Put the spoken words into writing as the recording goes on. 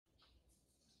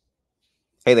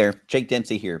Hey there, Jake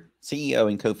Dempsey here, CEO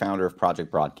and co-founder of Project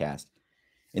Broadcast.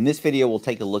 In this video, we'll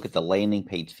take a look at the landing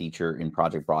page feature in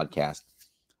Project Broadcast.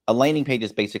 A landing page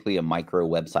is basically a micro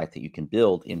website that you can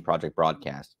build in Project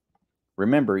Broadcast.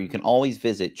 Remember, you can always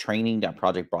visit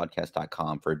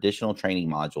training.projectbroadcast.com for additional training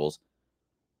modules.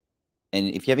 And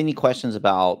if you have any questions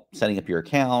about setting up your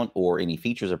account or any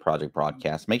features of Project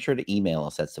Broadcast, make sure to email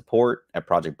us at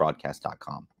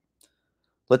support@projectbroadcast.com.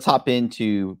 Let's hop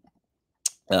into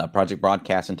Project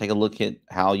Broadcast and take a look at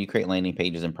how you create landing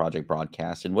pages in Project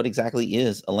Broadcast and what exactly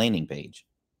is a landing page.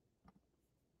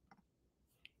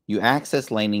 You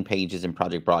access landing pages in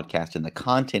Project Broadcast in the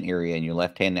content area in your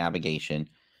left-hand navigation.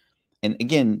 And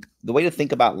again, the way to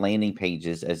think about landing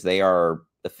pages is they are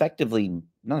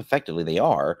not effectively, they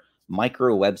are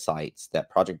micro websites that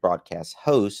Project Broadcast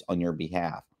hosts on your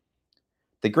behalf.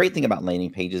 The great thing about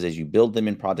landing pages is you build them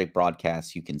in Project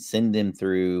Broadcast, you can send them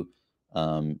through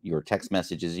your text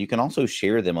messages. You can also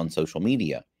share them on social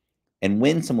media. And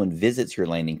when someone visits your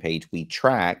landing page, we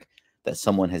track that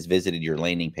someone has visited your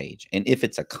landing page. And if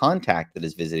it's a contact that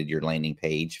has visited your landing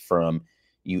page from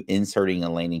you inserting a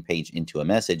landing page into a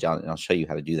message, I'll show you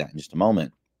how to do that in just a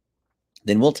moment,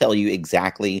 then we'll tell you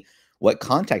exactly what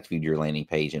contact viewed your landing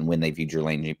page and when they viewed your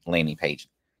landing page.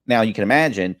 Now, you can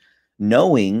imagine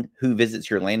knowing who visits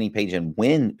your landing page and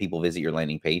when people visit your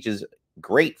landing page is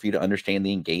great for you to understand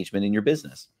the engagement in your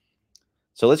business.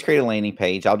 So let's create a landing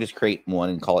page. I'll just create one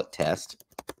and call it test.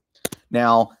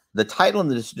 Now, the title and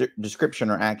the description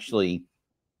are actually,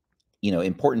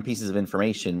 important pieces of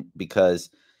information because,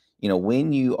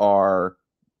 when you are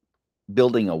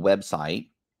building a website,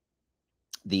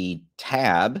 the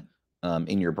tab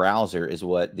in your browser is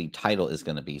what the title is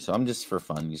going to be. So I'm just for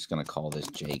fun, just going to call this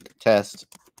Jake Test.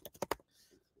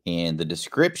 And the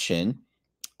description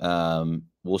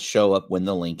will show up when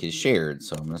the link is shared.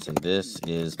 So I'm going to say, this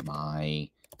is my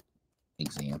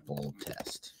example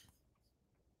test.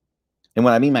 And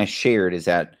what I mean by shared is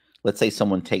that, let's say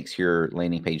someone takes your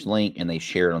landing page link and they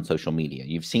share it on social media.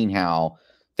 You've seen how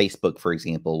Facebook, for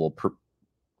example,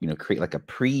 will create like a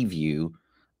preview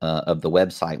of the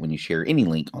website when you share any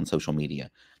link on social media.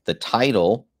 The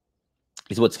title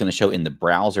is what's going to show in the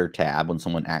browser tab when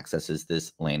someone accesses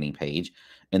this landing page.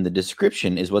 And the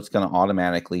description is what's going to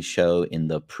automatically show in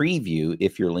the preview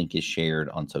if your link is shared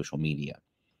on social media.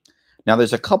 Now,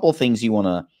 there's a couple things you want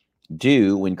to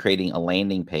do when creating a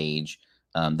landing page.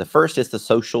 The first is the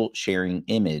social sharing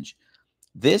image.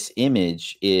 This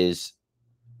image is,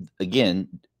 again,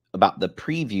 about the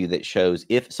preview that shows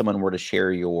if someone were to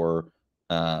share your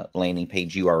landing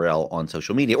page URL on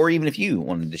social media, or even if you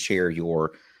wanted to share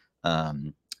your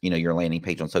your landing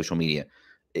page on social media.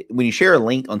 When you share a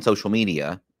link on social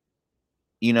media,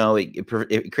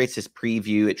 it creates this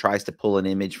preview. It tries to pull an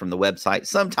image from the website.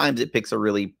 Sometimes it picks a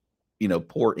really,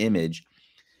 poor image.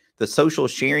 The social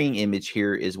sharing image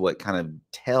here is what kind of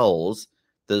tells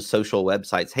those social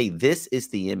websites, hey, this is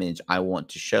the image I want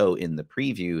to show in the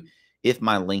preview if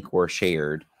my link were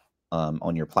shared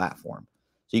on your platform.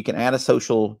 So you can add a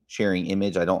social sharing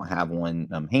image. I don't have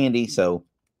one handy, so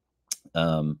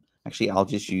actually, I'll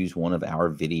just use one of our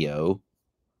video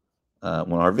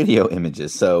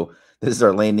images. So this is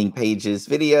our landing pages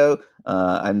video.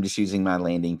 I'm just using my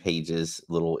landing pages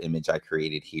little image I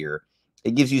created here.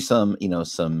 It gives you some,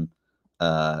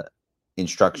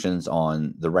 instructions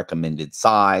on the recommended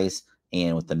size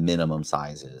and what the minimum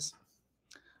size is.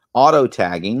 Auto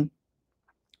tagging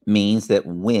means that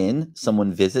when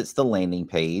someone visits the landing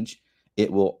page,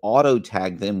 it will auto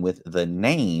tag them with the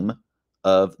name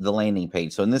of the landing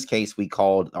page. So in this case, we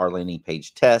called our landing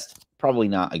page test. Probably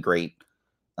not a great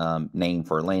name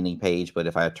for a landing page, but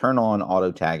if I turn on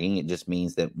auto tagging, it just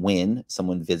means that when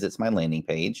someone visits my landing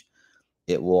page,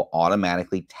 it will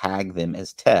automatically tag them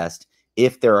as test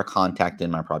if they're a contact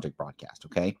in my Project Broadcast.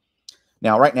 Okay.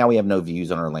 Now, right now we have no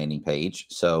views on our landing page,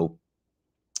 so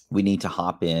we need to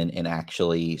hop in and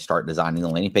actually start designing the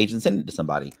landing page and send it to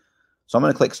somebody. So I'm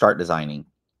going to click Start Designing.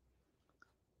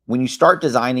 When you start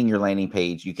designing your landing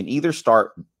page, you can either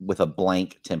start with a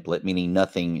blank template, meaning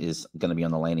nothing is going to be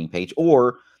on the landing page,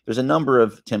 or there's a number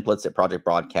of templates that Project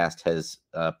Broadcast has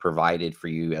provided for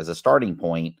you as a starting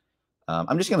point.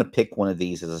 I'm just going to pick one of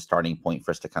these as a starting point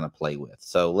for us to kind of play with.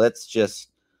 So let's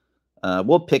just,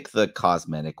 we'll pick the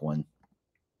cosmetic one.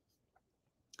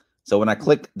 So when I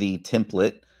click the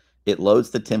template, it loads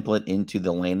the template into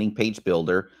the landing page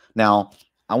builder. Now,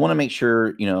 I want to make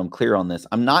sure, I'm clear on this.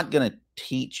 I'm not going to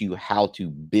teach you how to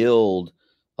build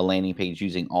a landing page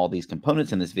using all these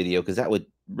components in this video, because that would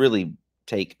really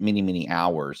take many, many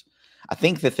hours. I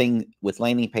think the thing with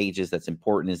landing pages that's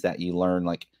important is that you learn,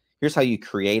 like, here's how you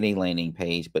create a landing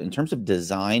page. But in terms of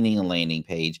designing a landing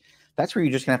page, That's where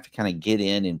you're just gonna have to kind of get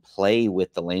in and play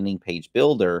with the landing page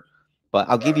builder. But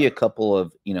I'll give you a couple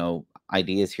of,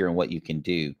 ideas here on what you can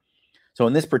do. So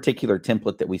in this particular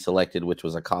template that we selected, which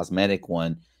was a cosmetic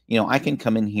one, I can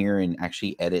come in here and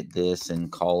actually edit this and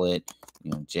call it,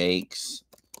 Jake's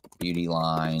Beauty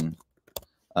Line.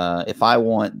 If I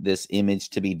want this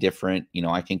image to be different,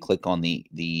 I can click on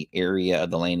the area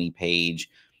of the landing page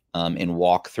and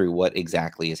walk through what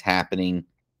exactly is happening.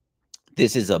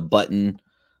 This is a button,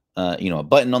 a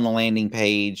button on the landing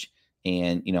page,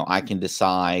 and I can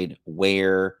decide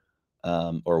where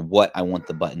or what I want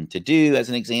the button to do as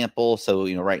an example.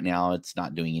 So right now it's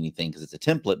not doing anything because it's a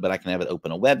template, but I can have it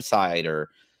open a website or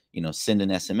send an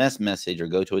SMS message or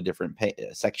go to a different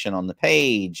section on the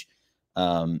page.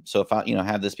 So if I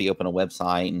have this be open a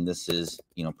website, and this is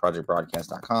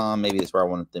projectbroadcast.com, maybe that's where I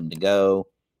want them to go,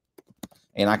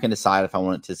 and I can decide if I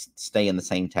want it to stay in the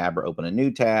same tab or open a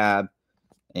new tab.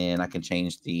 And I can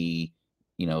change the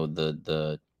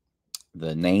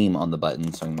the name on the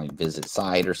button, so I'm like visit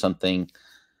site or something.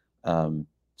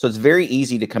 So it's very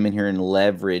easy to come in here and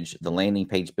leverage the landing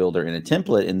page builder in a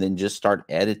template and then just start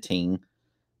editing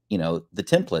the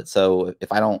template. So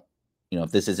if I don't,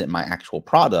 if this isn't my actual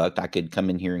product, I could come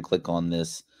in here and click on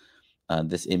this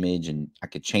this image, and I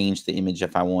could change the image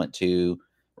if I want to,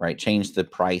 right? Change the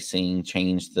pricing,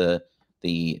 change the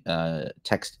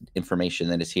text information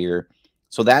that is here.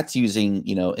 So that's using,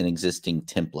 an existing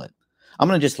template. I'm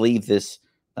going to just leave this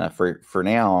for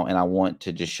now, and I want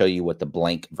to just show you what the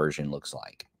blank version looks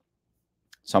like.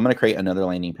 So I'm going to create another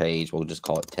landing page. We'll just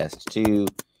call it test 2.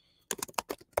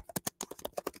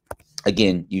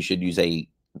 Again, you should use a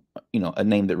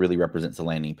name that really represents the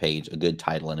landing page, a good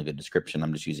title and a good description.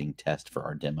 I'm just using test for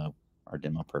our demo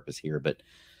purpose here. But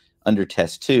under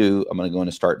test 2, I'm going to go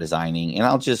into start designing, and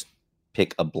I'll just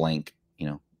pick a blank,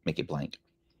 make it blank.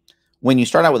 When you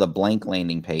start out with a blank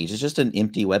landing page, it's just an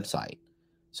empty website.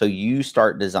 So you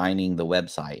start designing the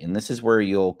website, and this is where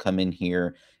you'll come in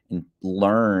here and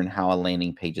learn how a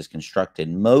landing page is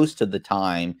constructed. Most of the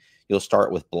time, you'll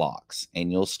start with blocks,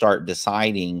 and you'll start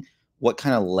deciding what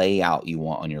kind of layout you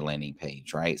want on your landing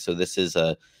page, right? So this is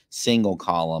a single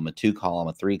column, a 2 column,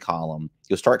 a 3 column.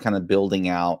 You'll start kind of building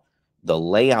out the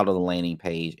layout of the landing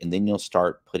page, and then you'll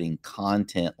start putting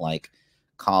content like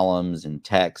columns and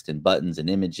text and buttons and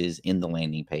images in the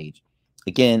landing page.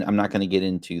 Again, I'm not going to get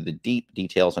into the deep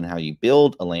details on how you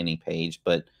build a landing page,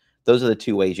 but those are the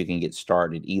 2 ways you can get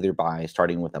started, either by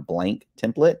starting with a blank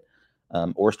template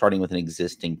or starting with an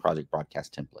existing Project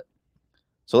Broadcast template.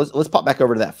 So let's pop back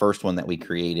over to that first one that we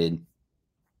created.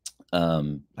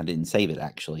 I didn't save it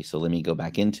actually, so let me go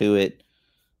back into it.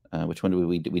 Which one did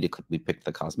we do? We picked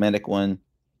the cosmetic one.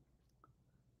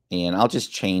 And I'll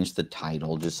just change the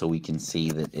title just so we can see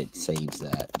that it saves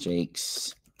that.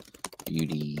 Jake's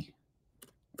Beauty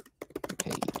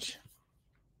Page.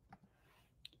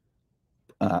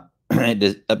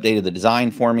 It updated the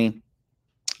design for me.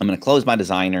 I'm going to close my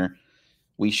designer.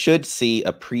 We should see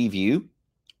a preview,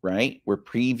 right? We're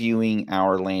previewing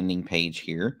our landing page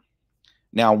here.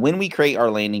 Now, when we create our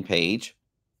landing page,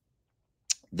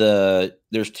 there's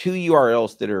 2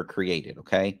 URLs that are created,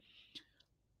 okay?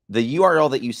 The URL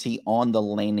that you see on the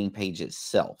landing page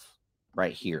itself,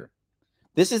 right here,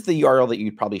 this is the URL that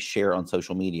you'd probably share on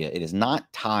social media. It is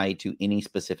not tied to any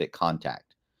specific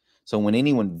contact. So when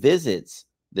anyone visits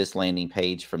this landing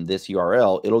page from this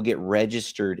URL, it'll get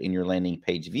registered in your landing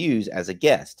page views as a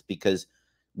guest, because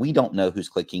we don't know who's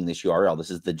clicking this URL.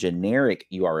 This is the generic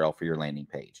URL for your landing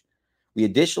page. We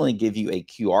additionally give you a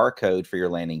QR code for your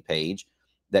landing page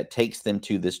that takes them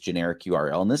to this generic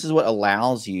URL. And this is what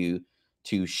allows you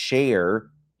to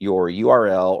share your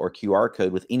URL or QR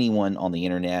code with anyone on the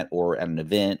internet or at an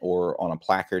event or on a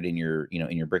placard in your,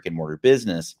 in your brick and mortar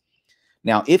business.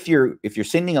 Now, if you're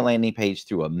sending a landing page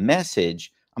through a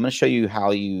message, I'm going to show you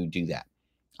how you do that.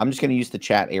 I'm just going to use the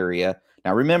chat area.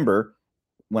 Now, remember,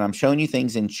 when I'm showing you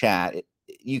things in chat,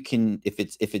 you can, if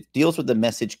it deals with the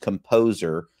message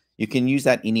composer, you can use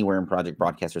that anywhere in Project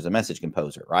Broadcast as a message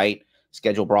composer, right?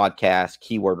 Schedule broadcast,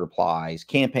 keyword replies,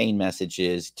 campaign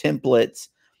messages, templates.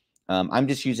 I'm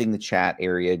just using the chat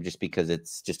area just because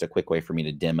it's just a quick way for me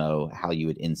to demo how you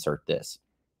would insert this.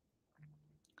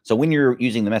 So when you're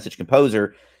using the message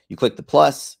composer, you click the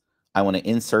plus. I want to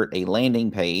insert a landing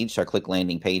page. So I click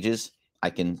landing pages.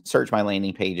 I can search my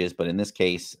landing pages, but in this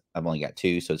case, I've only got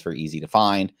 2, so it's very easy to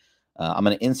find. I'm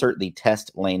going to insert the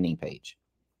test landing page.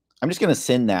 I'm just going to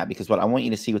send that because what I want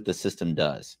you to see what the system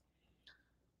does.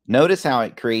 Notice how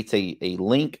it creates a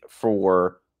link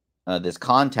for this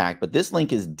contact, but this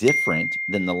link is different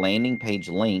than the landing page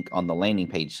link on the landing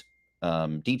page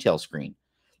detail screen.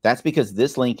 That's because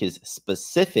this link is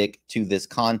specific to this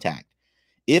contact.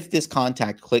 if this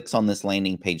contact clicks on this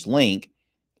landing page link,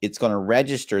 it's going to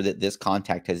register that this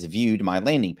contact has viewed my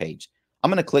landing page.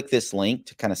 I'm going to click this link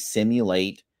to kind of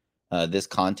simulate this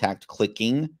contact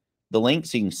clicking the link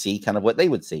so you can see kind of what they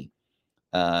would see.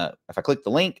 If I click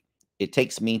the link, it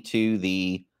takes me to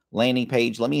the landing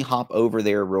page. Let me hop over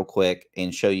there real quick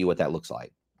and show you what that looks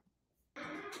like.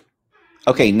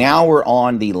 Okay, now we're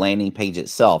on the landing page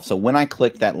itself. So when I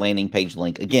click that landing page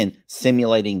link, again,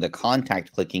 simulating the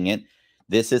contact clicking it,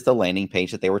 this is the landing page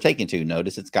that they were taken to.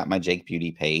 Notice it's got my Jake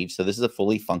Beauty page. So this is a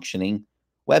fully functioning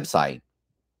website.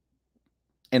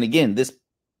 And again, this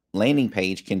landing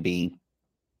page can be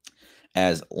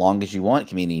as long as you want. It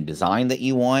can be any design that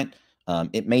you want.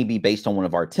 It may be based on one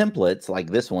of our templates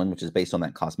like this one, which is based on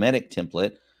that cosmetic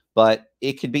template, but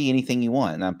it could be anything you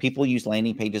want. Now, people use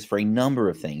landing pages for a number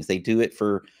of things. They do it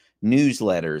for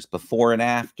newsletters, before and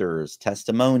afters,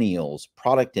 testimonials,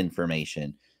 product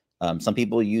information. Some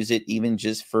people use it even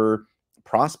just for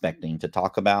prospecting to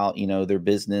talk about, their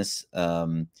business.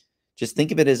 Just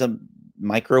think of it as a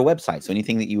micro website. So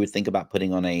anything that you would think about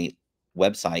putting on a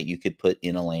website, you could put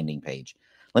in a landing page.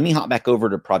 Let me hop back over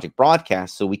to Project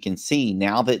Broadcast so we can see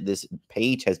now that this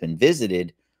page has been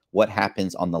visited, what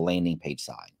happens on the landing page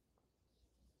side.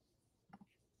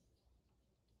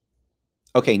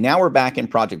 Okay, now we're back in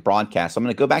Project Broadcast. So I'm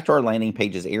going to go back to our landing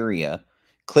pages area,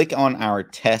 click on our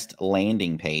test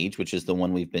landing page, which is the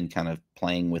one we've been kind of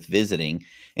playing with visiting.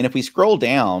 And if we scroll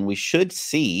down, we should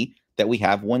see that we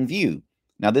have one view.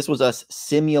 Now, this was us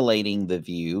simulating the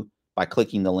view by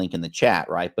clicking the link in the chat,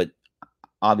 right? But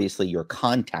obviously your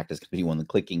contact is going to be one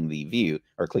clicking the view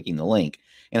or clicking the link.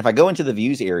 And if I go into the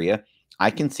views area,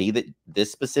 I can see that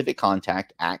this specific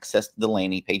contact accessed the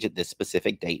landing page at this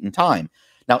specific date and time.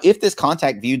 Now, if this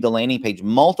contact viewed the landing page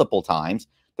multiple times,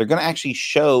 they're going to actually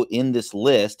show in this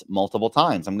list multiple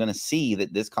times. I'm going to see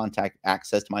that this contact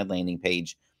accessed my landing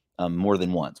page more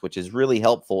than once, which is really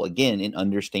helpful, again, in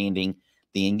understanding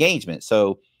the engagement.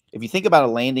 So if you think about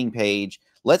a landing page,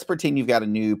 let's pretend you've got a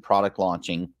new product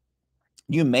launching.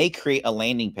 You may create a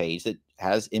landing page that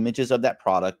has images of that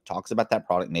product, talks about that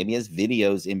product, maybe has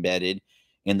videos embedded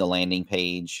in the landing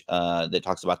page that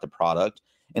talks about the product.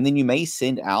 And then you may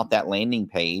send out that landing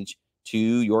page to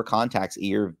your contacts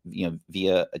either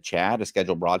via a chat, a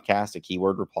scheduled broadcast, a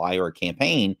keyword reply, or a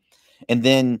campaign. And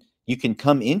then you can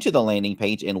come into the landing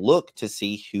page and look to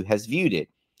see who has viewed it.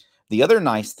 The other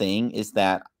nice thing is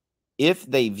that if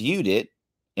they viewed it,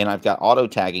 and I've got auto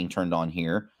tagging turned on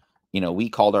here, we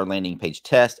called our landing page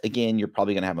test. Again, you're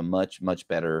probably going to have a much, much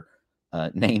better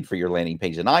name for your landing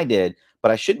page than I did,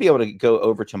 but I should be able to go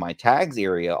over to my tags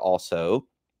area also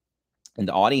in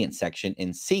the audience section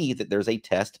and see that there's a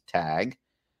test tag,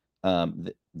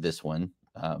 this one,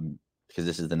 because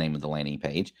this is the name of the landing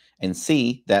page, and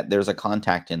see that there's a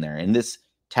contact in there. And this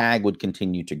tag would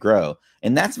continue to grow.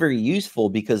 And that's very useful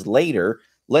because later,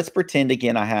 let's pretend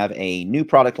again, I have a new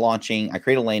product launching. I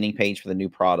create a landing page for the new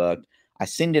product. I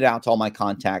send it out to all my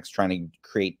contacts trying to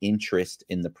create interest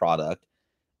in the product.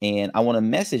 And I want to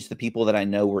message the people that I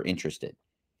know were interested.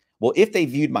 Well, if they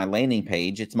viewed my landing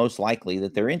page, it's most likely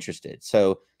that they're interested.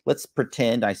 So let's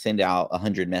pretend I send out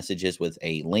 100 messages with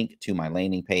a link to my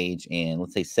landing page. And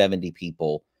let's say 70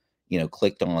 people,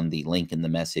 clicked on the link in the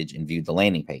message and viewed the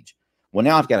landing page. Well,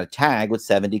 now I've got a tag with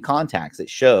 70 contacts that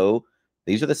show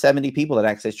these are the 70 people that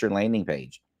accessed your landing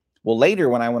page. Well, later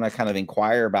when I want to kind of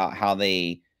inquire about how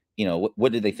they,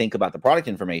 what did they think about the product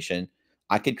information,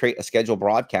 I could create a scheduled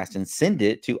broadcast and send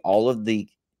it to all of the,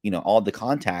 all the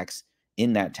contacts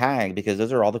in that tag, because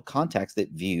those are all the contacts that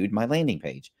viewed my landing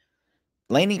page.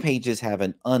 Landing pages have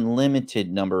an unlimited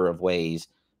number of ways,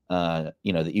 that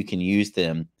you can use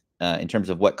them in terms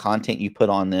of what content you put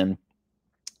on them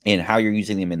and how you're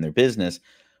using them in their business.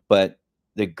 But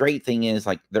the great thing is,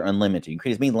 like, they're unlimited. You can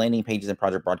create as many landing pages and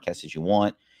project broadcasts as you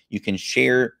want. You can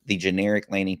share the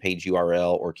generic landing page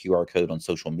URL or QR code on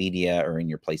social media or in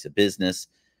your place of business.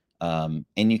 And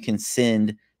you can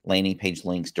send landing page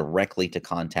links directly to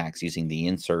contacts using the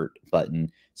insert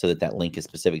button so that that link is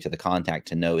specific to the contact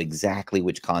to know exactly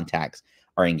which contacts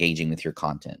are engaging with your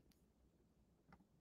content.